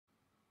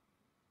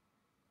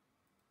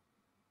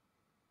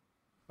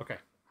Okay,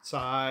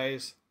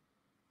 size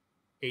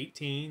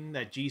 18.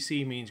 That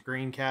GC means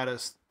Green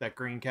Caddis. That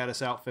Green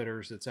Caddis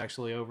Outfitters. It's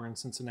actually over in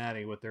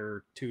Cincinnati with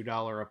their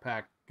 $2 a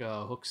pack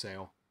hook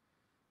sale.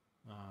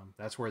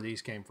 That's where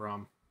these came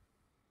from.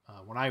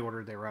 When I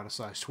ordered, they were out of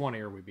size 20,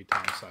 or we'd be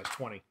tying size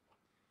 20.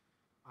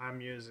 I'm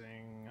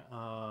using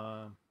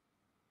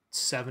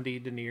 70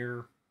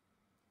 denier.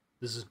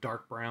 This is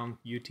dark brown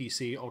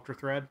UTC Ultra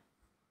Thread.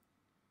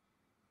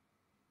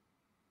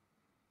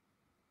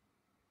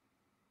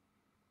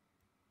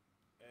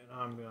 And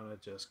I'm going to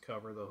just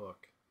cover the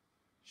hook,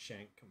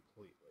 shank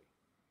completely.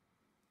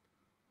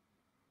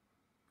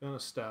 Going to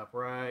stop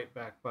right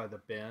back by the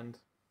bend.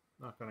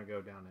 Not going to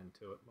go down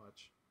into it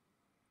much.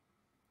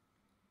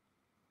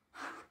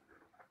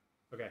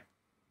 Okay.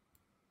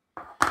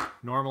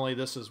 Normally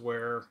this is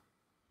where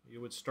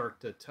you would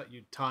start to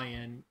you'd tie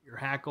in your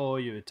hackle,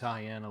 you would tie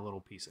in a little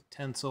piece of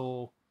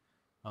tinsel,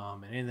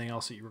 and anything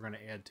else that you were going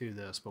to add to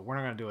this, but we're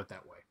not going to do it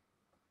that way.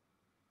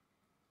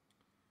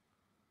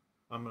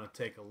 I'm going to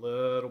take a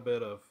little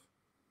bit of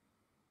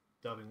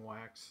dubbing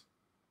wax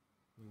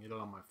and get it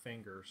on my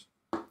fingers.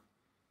 And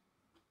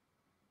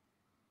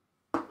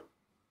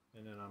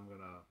then I'm going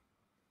to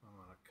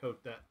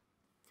coat that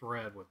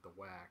thread with the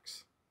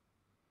wax.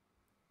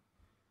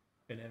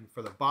 And then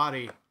for the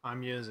body,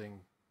 I'm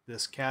using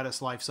this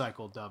Caddis Life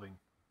Cycle dubbing.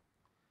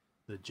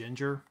 The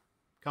ginger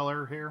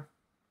color here.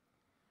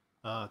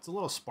 It's a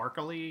little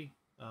sparkly.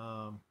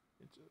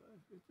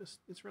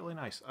 It's really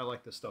nice. I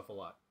like this stuff a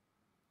lot.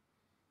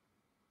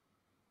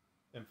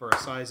 And for a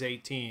size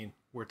 18,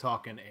 we're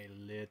talking a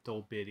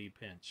little bitty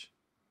pinch.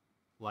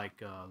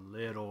 Like a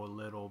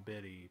little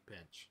bitty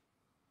pinch.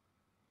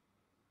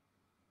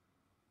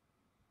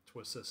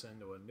 Twist this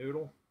into a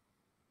noodle.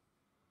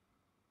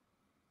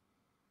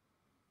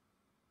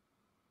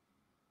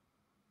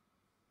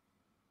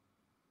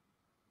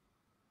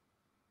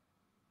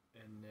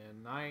 And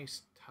then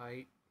nice,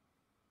 tight,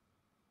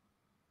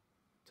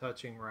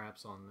 touching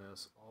wraps on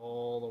this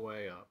all the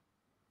way up.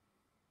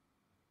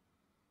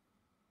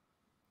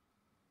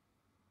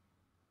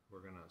 We're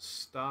going to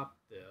stop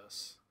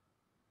this.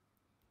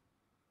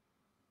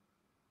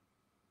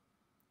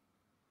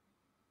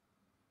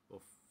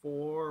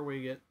 Before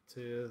we get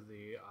to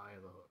the eye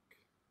of the hook.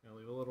 Now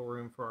leave a little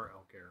room for our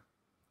elk hair.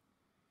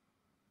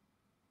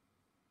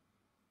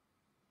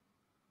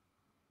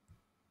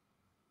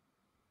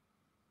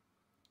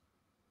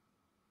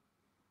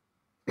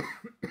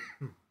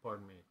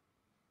 Pardon me.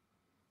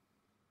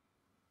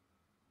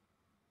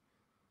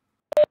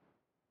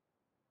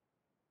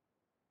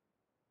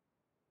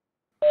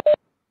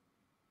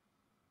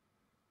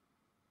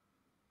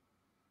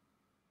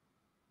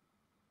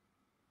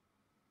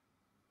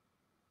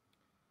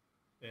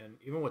 And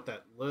even with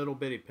that little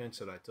bitty pinch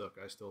that I took,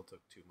 I still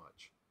took too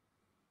much.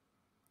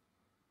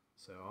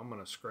 So I'm going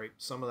to scrape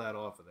some of that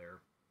off of there.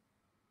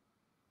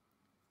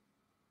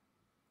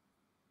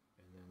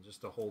 And then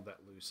just to hold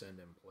that loose end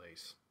in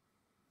place.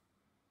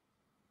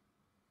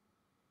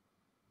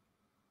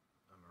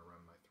 I'm going to run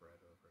my thread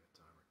over it a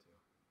time or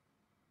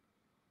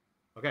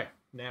two. Okay,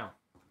 now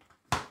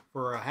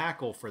for a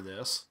hackle for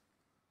this,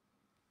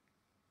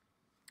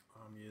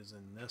 I'm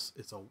using this.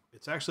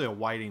 It's actually a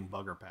whiting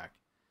bugger pack.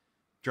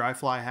 Dry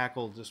fly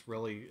hackle just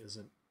really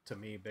isn't, to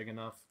me, big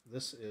enough.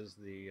 This is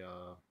the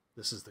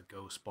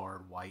ghost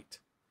barred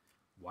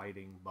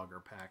whiting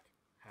bugger pack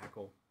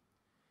hackle.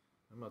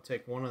 I'm going to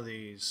take one of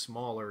these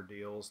smaller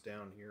deals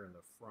down here in the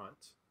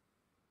front.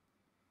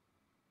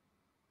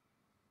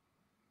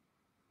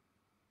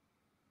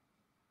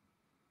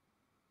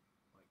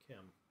 Like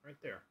him,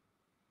 right there.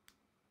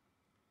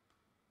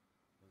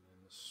 And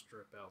then just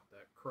strip out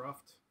that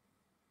cruft.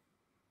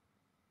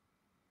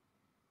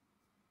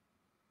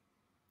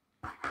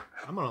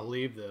 I'm going to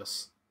leave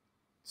this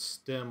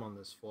stem on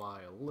this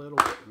fly a little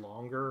bit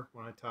longer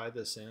when I tie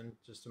this in,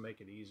 just to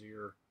make it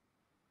easier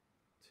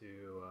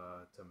to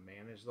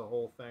manage the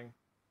whole thing.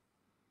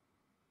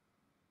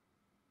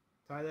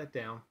 Tie that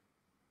down.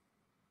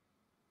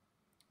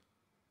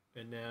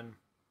 And then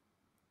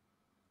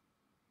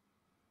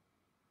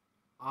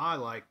I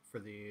like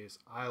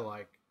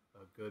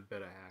a good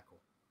bit of hackle.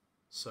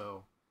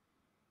 So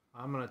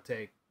I'm going to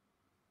take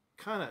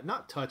kind of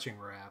not touching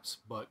wraps,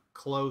 but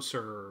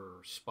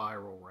closer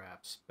spiral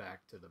wraps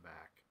back to the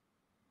back.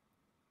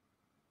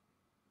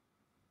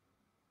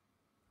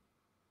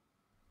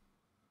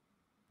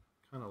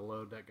 Kind of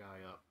load that guy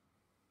up.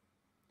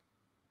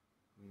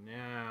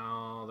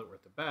 Now that we're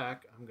at the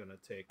back, I'm going to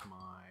take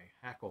my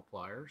hackle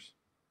pliers.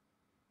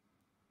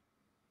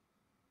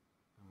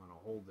 I'm going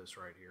to hold this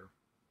right here.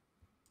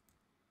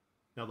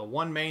 Now the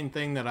one main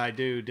thing that I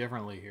do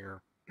differently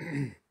here,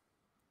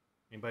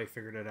 anybody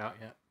figured it out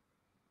yet?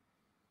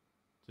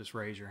 Just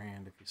raise your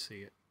hand if you see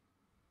it.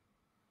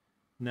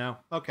 No?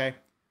 Okay.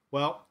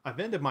 Well, I've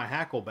ended my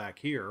hackle back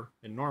here,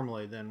 and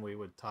normally then we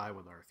would tie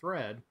with our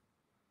thread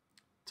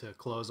to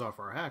close off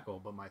our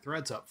hackle, but my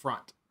thread's up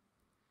front.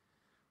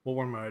 Well,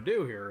 what I'm going to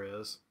do here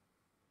is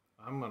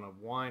I'm going to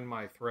wind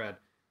my thread.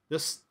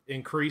 This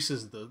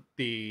increases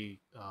the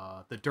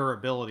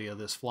durability of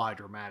this fly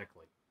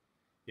dramatically.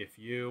 If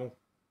you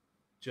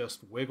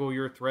just wiggle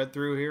your thread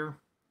through here,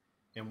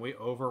 and we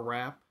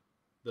overwrap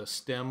the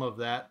stem of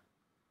that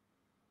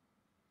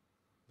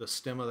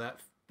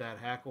that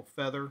hackle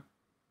feather.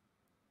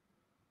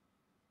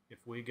 If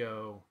we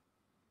go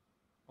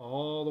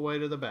all the way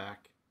to the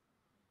back,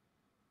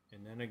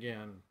 and then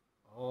again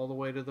all the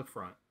way to the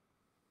front,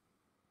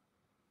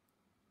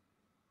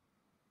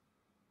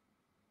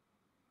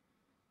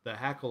 the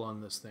hackle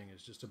on this thing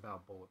is just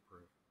about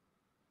bulletproof.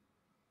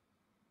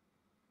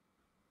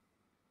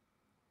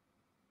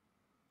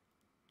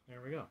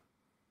 There we go.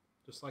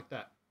 Just like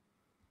that.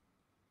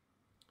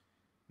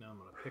 Now I'm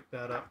going to pick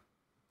that up,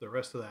 the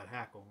rest of that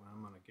hackle, and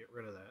I'm going to get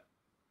rid of that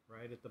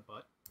right at the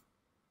butt.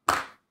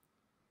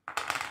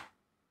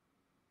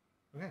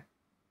 Okay.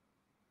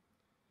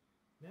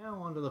 Now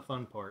on to the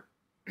fun part.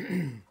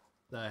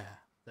 the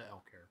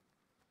elk hair.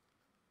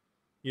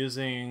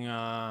 Using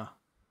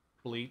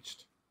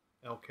bleached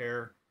elk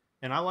hair.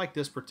 And I like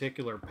this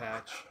particular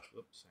patch.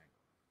 Oops.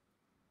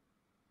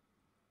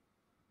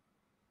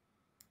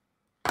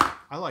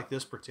 I like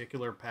this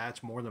particular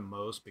patch more than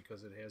most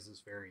because it has this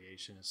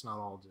variation. It's not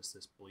all just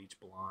this bleach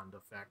blonde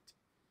effect.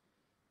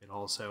 It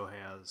also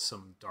has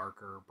some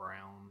darker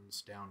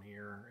browns down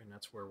here, and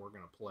that's where we're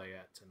going to play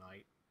at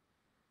tonight.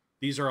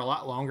 These are a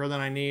lot longer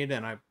than I need,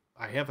 and I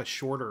have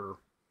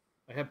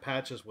I have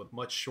patches with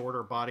much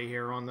shorter body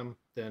hair on them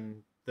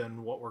than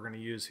what we're going to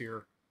use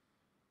here.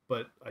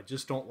 But I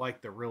just don't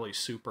like the really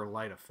super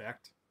light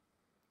effect.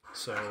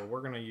 So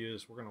we're going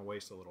to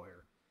waste a little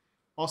hair.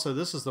 Also,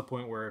 this is the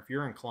point where if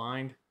you're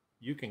inclined,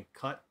 you can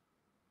cut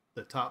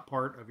the top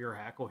part of your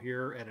hackle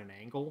here at an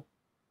angle.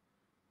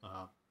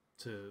 I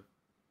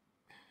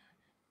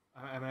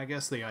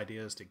guess the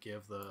idea is to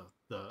give the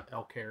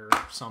elk hair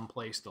some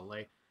place to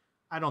lay.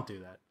 I don't do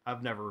that.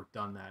 I've never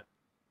done that.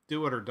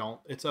 Do it or don't.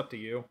 It's up to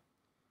you.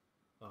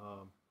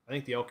 I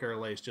think the elk hair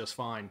lays just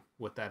fine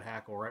with that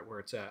hackle right where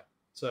it's at.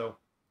 So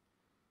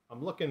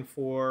I'm looking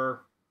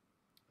for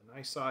a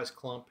nice size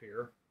clump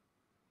here.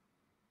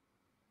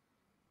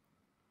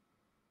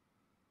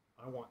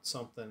 I want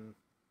something,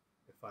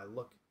 if I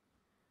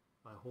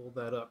hold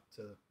that up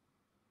to,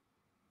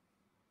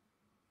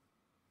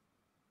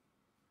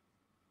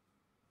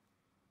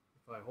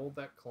 if I hold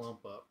that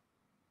clump up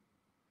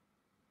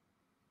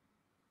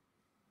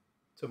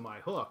to my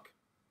hook,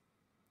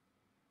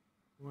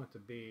 I want it to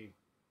be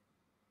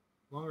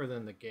longer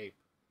than the gape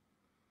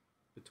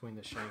between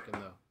the shank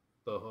and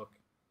the hook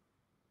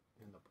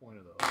and the point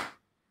of the hook.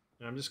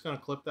 And I'm just going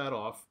to clip that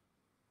off.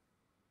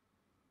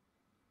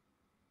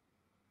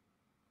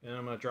 And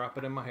I'm going to drop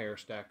it in my hair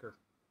stacker.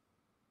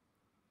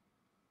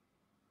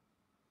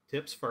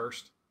 Tips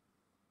first.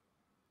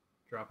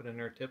 Drop it in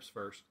there, tips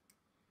first.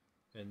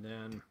 And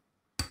then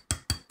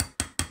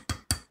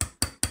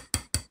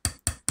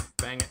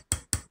bang it.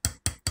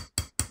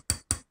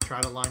 Try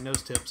to line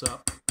those tips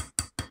up.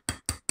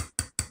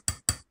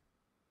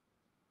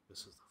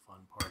 This is the fun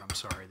part. I'm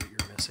sorry that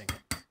you're missing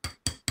it.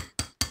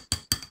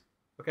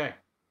 Okay.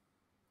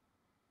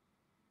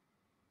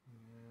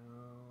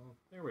 Now,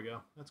 there we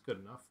go. That's good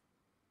enough.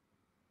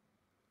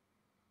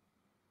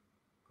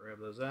 Grab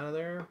those out of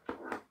there.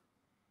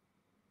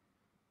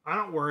 I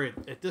don't worry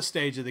at this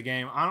stage of the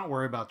game. I don't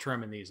worry about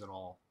trimming these at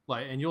all.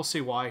 And you'll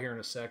see why here in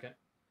a second.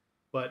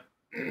 But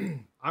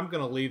I'm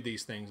going to leave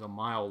these things a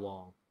mile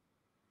long,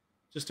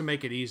 just to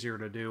make it easier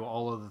to do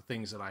all of the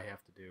things that I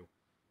have to do.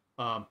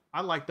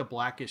 I like the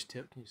blackish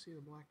tip. Can you see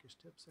the blackish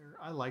tips there?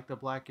 I like the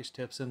blackish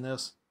tips in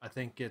this. I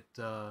think it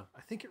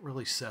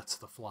really sets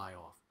the fly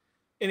off.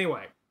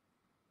 Anyway,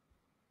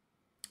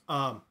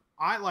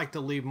 I like to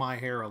leave my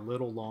hair a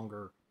little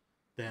longer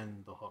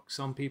than the hook.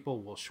 Some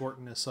people will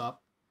shorten this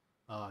up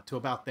to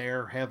about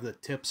there, have the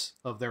tips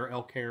of their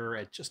elk hair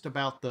at just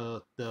about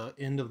the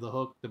end of the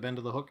hook, the bend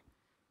of the hook.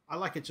 I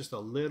like it just a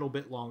little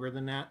bit longer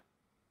than that.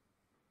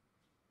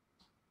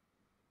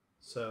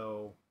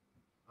 So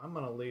I'm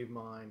going to leave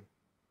mine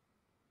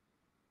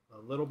a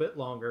little bit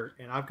longer,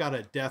 and I've got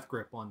a death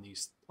grip on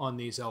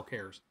these elk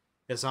hairs.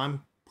 As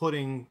I'm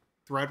putting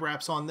thread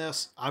wraps on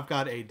this, I've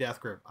got a death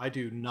grip. I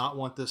do not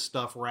want this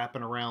stuff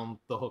wrapping around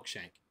the hook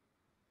shank.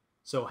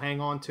 So hang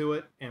on to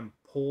it and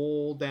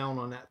pull down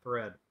on that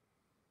thread.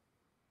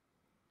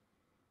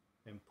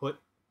 And put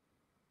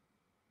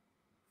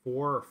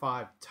 4 or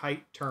 5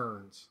 tight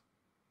turns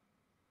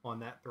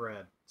on that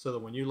thread so that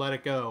when you let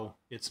it go,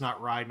 it's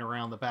not riding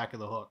around the back of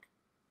the hook.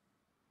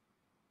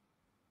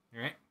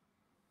 All right?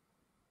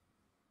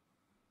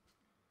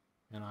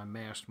 And I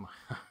mashed the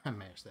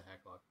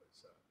hackle up,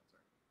 so that's all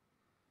right.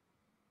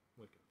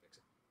 We can fix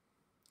it.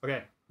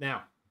 Okay,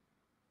 now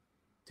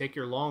take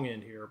your long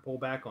end here, pull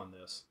back on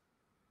this,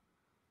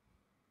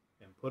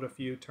 and put a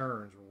few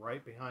turns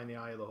right behind the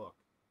eye of the hook.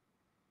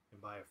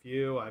 And by a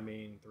few, I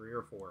mean 3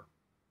 or 4.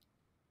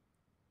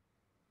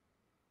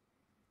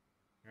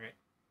 All right.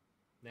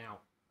 Now,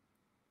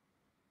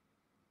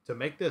 to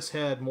make this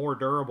head more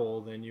durable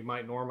than you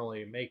might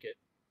normally make it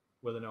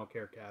with an Elk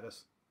Hair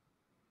Caddis,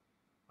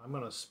 I'm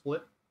going to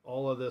split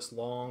all of this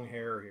long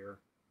hair here,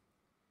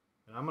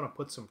 and I'm going to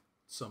put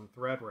some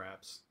thread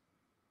wraps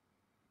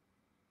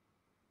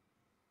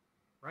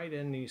right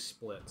in these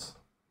splits.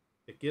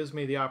 It gives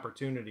me the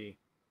opportunity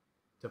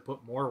to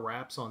put more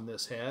wraps on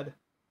this head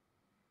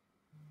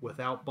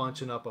without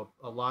bunching up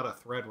a lot of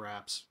thread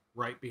wraps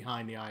right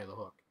behind the eye of the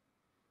hook.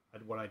 I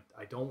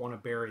don't want to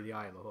bury the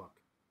eye of the hook.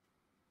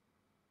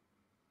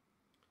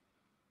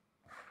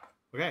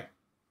 Okay,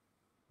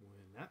 when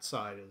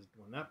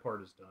that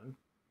part is done,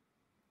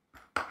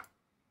 I'm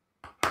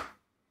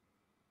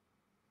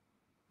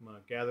going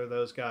to gather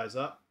those guys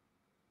up,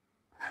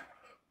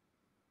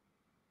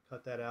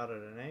 cut that out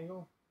at an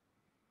angle.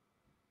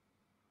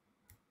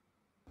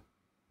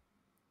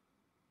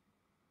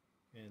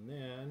 And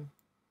then,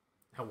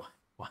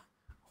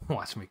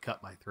 watch me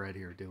cut my thread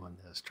here doing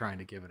this, trying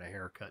to give it a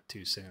haircut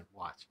too soon.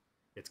 Watch,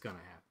 it's going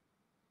to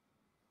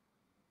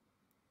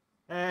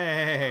happen.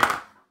 Hey!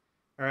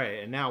 All right,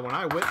 and now when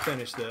I whip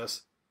finish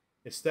this,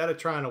 instead of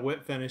trying to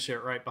whip finish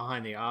it right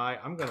behind the eye,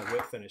 I'm going to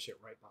whip finish it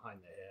right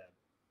behind the head.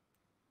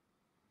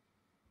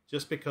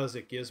 Just because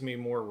it gives me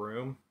more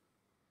room.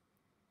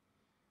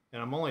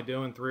 And I'm only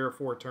doing 3 or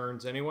 4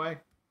 turns anyway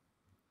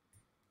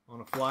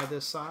on a fly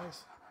this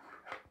size.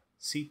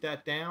 Seat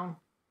that down,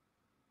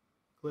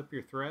 clip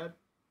your thread,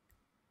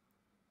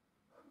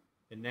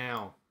 and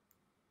now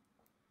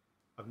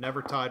I've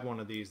never tied one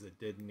of these that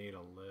didn't need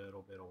a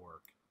little bit of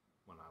work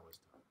when I was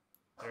done.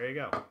 There you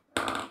go.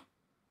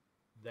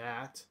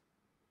 That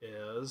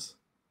is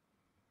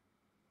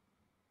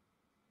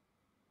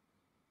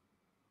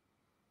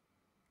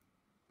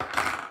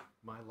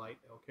my light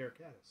Elk Hair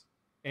Caddis.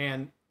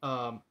 And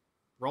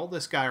roll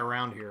this guy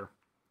around here,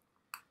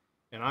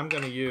 and I'm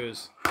going to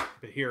use,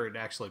 but here it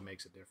actually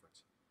makes a difference.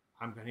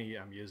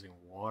 I'm using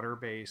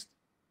water-based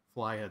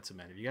fly head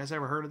cement. Have you guys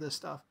ever heard of this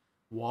stuff?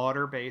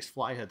 Water-based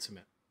fly head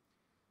cement.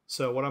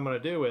 So what I'm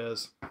going to do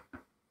is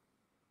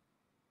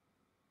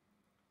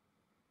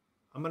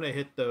I'm going to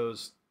hit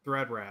those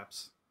thread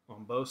wraps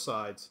on both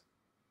sides.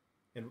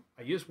 And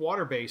I use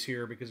water-based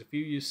here because if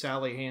you use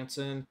Sally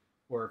Hansen,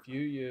 or if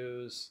you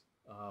use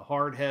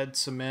hard head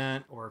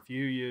cement, or if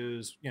you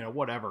use,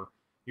 whatever,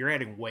 you're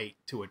adding weight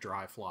to a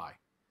dry fly.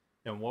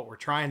 And what we're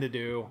trying to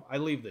do, I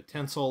leave the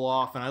tinsel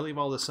off, and I leave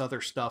all this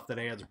other stuff that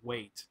adds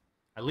weight.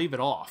 I leave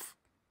it off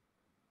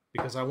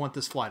because I want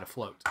this fly to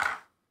float.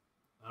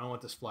 I don't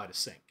want this fly to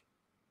sink.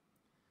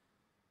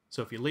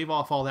 So if you leave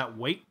off all that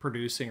weight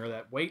producing or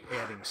that weight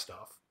adding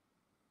stuff,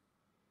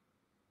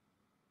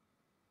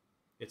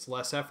 it's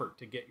less effort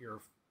to get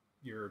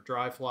your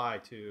dry fly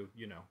to,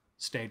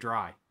 stay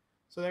dry.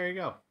 So there you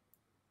go.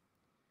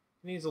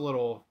 It needs a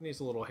little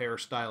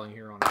hairstyling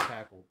here on its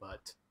hackle,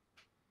 but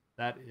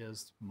that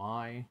is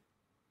my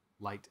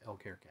light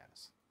Elk Hair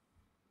Caddis.